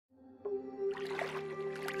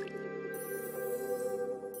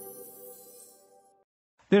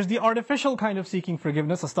There's the artificial kind of seeking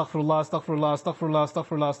forgiveness, astaghfirullah, astaghfirullah, astaghfirullah,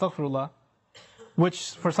 astaghfirullah, astaghfirullah,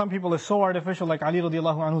 which for some people is so artificial, like Ali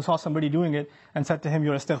radiallahu anhu saw somebody doing it and said to him,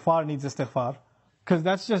 your istighfar needs istighfar.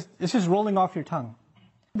 Because it's just rolling off your tongue.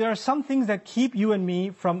 There are some things that keep you and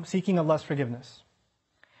me from seeking Allah's forgiveness.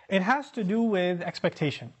 It has to do with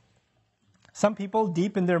expectation. Some people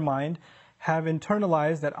deep in their mind have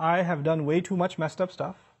internalized that I have done way too much messed up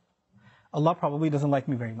stuff. Allah probably doesn't like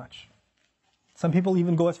me very much. Some people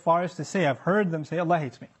even go as far as to say, I've heard them say, Allah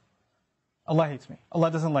hates me. Allah hates me. Allah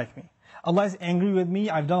doesn't like me. Allah is angry with me.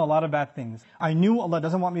 I've done a lot of bad things. I knew Allah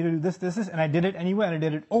doesn't want me to do this, and I did it anyway, and I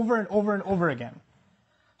did it over and over and over again.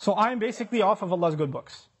 So I'm basically off of Allah's good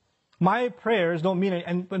books. My prayers don't mean it.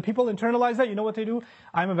 And when people internalize that, you know what they do?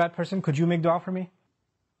 I'm a bad person. Could you make dua for me?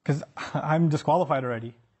 Because I'm disqualified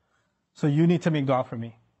already. So you need to make dua for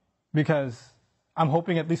me. Because I'm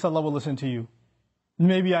hoping at least Allah will listen to you.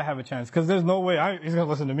 Maybe I have a chance. Because there's no way He's going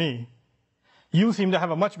to listen to me. You seem to have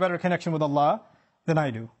a much better connection with Allah than I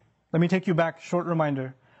do. Let me take you back, short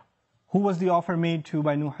reminder. Who was the offer made to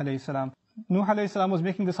by Nuh alayhi salam? Nuh alayhi salam was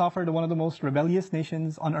making this offer to one of the most rebellious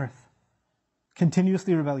nations on earth.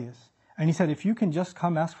 Continuously rebellious. And he said, if you can just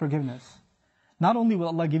come ask forgiveness, not only will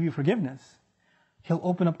Allah give you forgiveness, He'll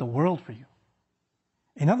open up the world for you.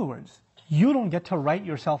 In other words, you don't get to write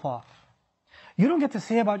yourself off. You don't get to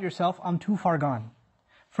say about yourself, I'm too far gone.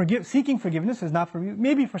 Seeking forgiveness is not for you,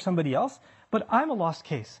 maybe for somebody else, but I'm a lost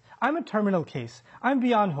case. I'm a terminal case. I'm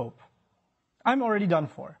beyond hope. I'm already done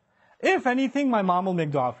for. If anything, my mom will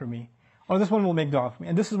make dua for me. Or this one will make dua for me.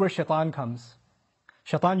 And this is where shaitan comes.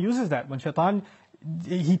 Shaitan uses that. When shaitan,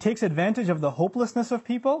 he takes advantage of the hopelessness of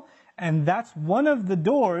people, and that's one of the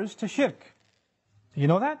doors to shirk. You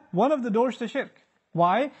know that? One of the doors to shirk.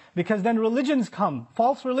 Why? Because then religions come,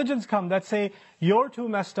 false religions come that say, you're too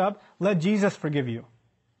messed up, let Jesus forgive you.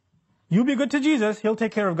 You be good to Jesus, He'll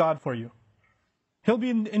take care of God for you. He'll be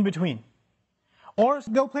in between. Or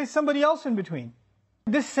they'll place somebody else in between.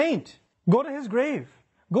 This saint, go to his grave.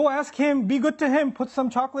 Go ask him, be good to him, put some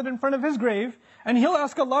chocolate in front of his grave, and he'll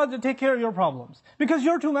ask Allah to take care of your problems. Because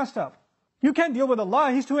you're too messed up. You can't deal with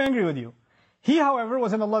Allah, He's too angry with you. He, however,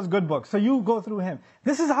 was in Allah's good book, so you go through him.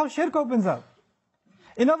 This is how shirk opens up.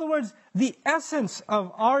 In other words, the essence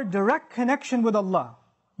of our direct connection with Allah,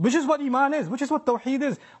 which is what Iman is, which is what Tawheed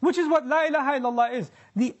is, which is what La ilaha illallah is.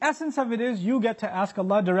 The essence of it is you get to ask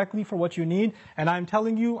Allah directly for what you need. And I'm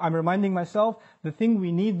telling you, I'm reminding myself, the thing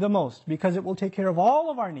we need the most, because it will take care of all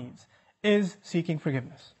of our needs, is seeking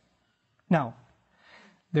forgiveness. Now,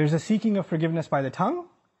 there's a seeking of forgiveness by the tongue,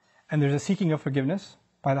 and there's a seeking of forgiveness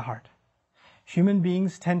by the heart. Human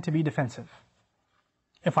beings tend to be defensive.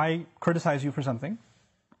 If I criticize you for something,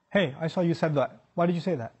 hey, I saw you said that. Why did you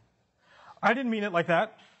say that? I didn't mean it like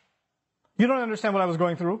that. You don't understand what I was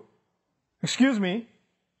going through. Excuse me.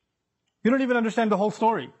 You don't even understand the whole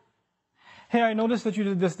story. Hey, I noticed that you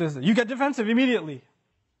did this. You get defensive immediately.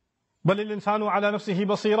 بَلِ الْإِنسَانُ عَلَى نَفْسِهِ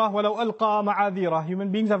بَصِيرًا وَلَوْ أَلْقَى مَعَاذِيرًا. Human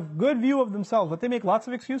beings have good view of themselves, but they make lots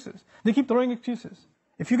of excuses. They keep throwing excuses.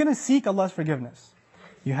 If you're going to seek Allah's forgiveness,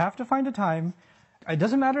 you have to find a time. It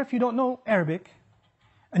doesn't matter if you don't know Arabic,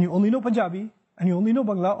 and you only know Punjabi, and you only know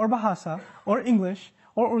Bangla, or Bahasa, or English,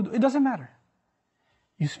 or Urdu. It doesn't matter.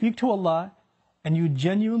 You speak to Allah, and you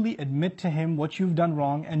genuinely admit to Him what you've done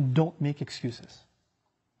wrong, and don't make excuses.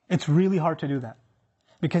 It's really hard to do that.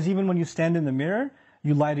 Because even when you stand in the mirror,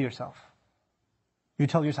 you lie to yourself. You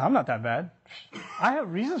tell yourself, I'm not that bad. I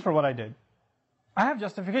have reasons for what I did. I have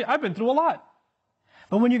justification. I've been through a lot.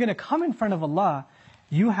 But when you're going to come in front of Allah,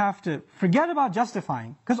 you have to forget about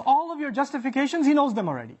justifying. Because all of your justifications, He knows them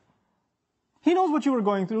already. He knows what you were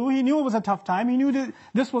going through. He knew it was a tough time. He knew that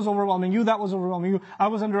this was overwhelming you, that was overwhelming you. I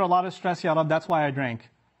was under a lot of stress, Ya Rab, that's why I drank.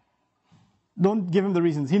 Don't give Him the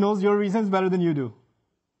reasons. He knows your reasons better than you do.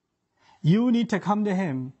 You need to come to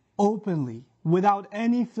Him openly, without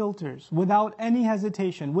any filters, without any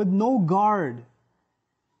hesitation, with no guard,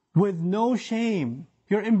 with no shame.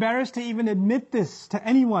 You're embarrassed to even admit this to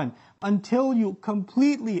anyone until you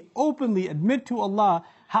completely, openly admit to Allah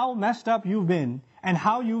how messed up you've been and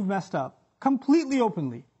how you've messed up. Completely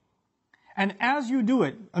openly. And as you do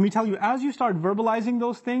it, let me tell you, as you start verbalizing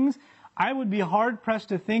those things, I would be hard-pressed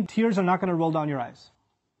to think tears are not going to roll down your eyes.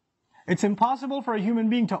 It's impossible for a human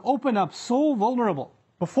being to open up so vulnerable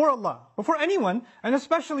before Allah, before anyone, and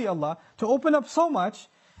especially Allah, to open up so much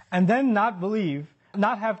and then not believe,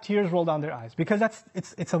 not have tears roll down their eyes. Because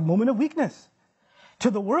it's a moment of weakness. To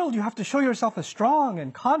the world, you have to show yourself as strong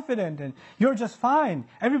and confident and you're just fine.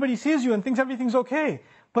 Everybody sees you and thinks everything's okay.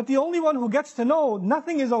 But the only one who gets to know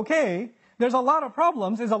nothing is okay, there's a lot of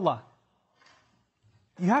problems, is Allah.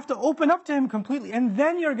 You have to open up to Him completely, and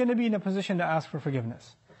then you're going to be in a position to ask for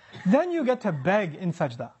forgiveness. Then you get to beg in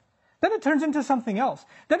sajda. Then it turns into something else.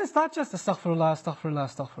 Then it's not just astaghfirullah, astaghfirullah,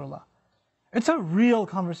 astaghfirullah. It's a real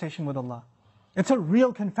conversation with Allah. It's a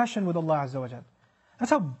real confession with Allah Azza wa Jal.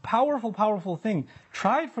 That's a powerful, powerful thing.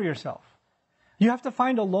 Try it for yourself. You have to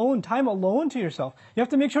find time alone to yourself. You have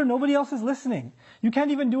to make sure nobody else is listening. You can't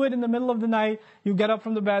even do it in the middle of the night. You get up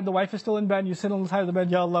from the bed, the wife is still in bed, you sit on the side of the bed,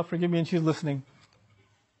 Ya Allah, forgive me, and she's listening.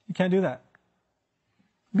 You can't do that.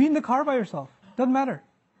 Be in the car by yourself. Doesn't matter.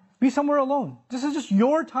 Be somewhere alone. This is just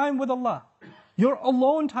your time with Allah. Your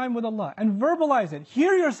alone time with Allah. And verbalize it.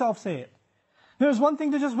 Hear yourself say it. There's one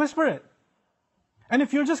thing to just whisper it. And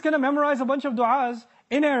if you're just going to memorize a bunch of du'as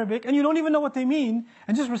in Arabic, and you don't even know what they mean,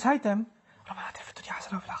 and just recite them,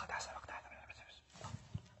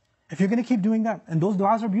 if you're going to keep doing that, and those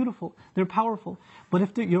du'as are beautiful, they're powerful, but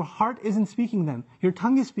if your heart isn't speaking them, your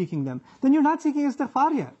tongue is speaking them, then you're not seeking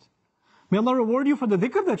istighfar yet. May Allah reward you for the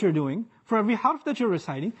dhikr that you're doing, for every harf that you're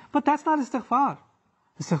reciting, but that's not istighfar.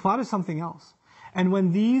 Istighfar is something else. And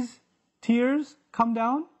when these tears come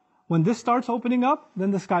down, when this starts opening up,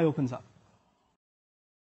 then the sky opens up.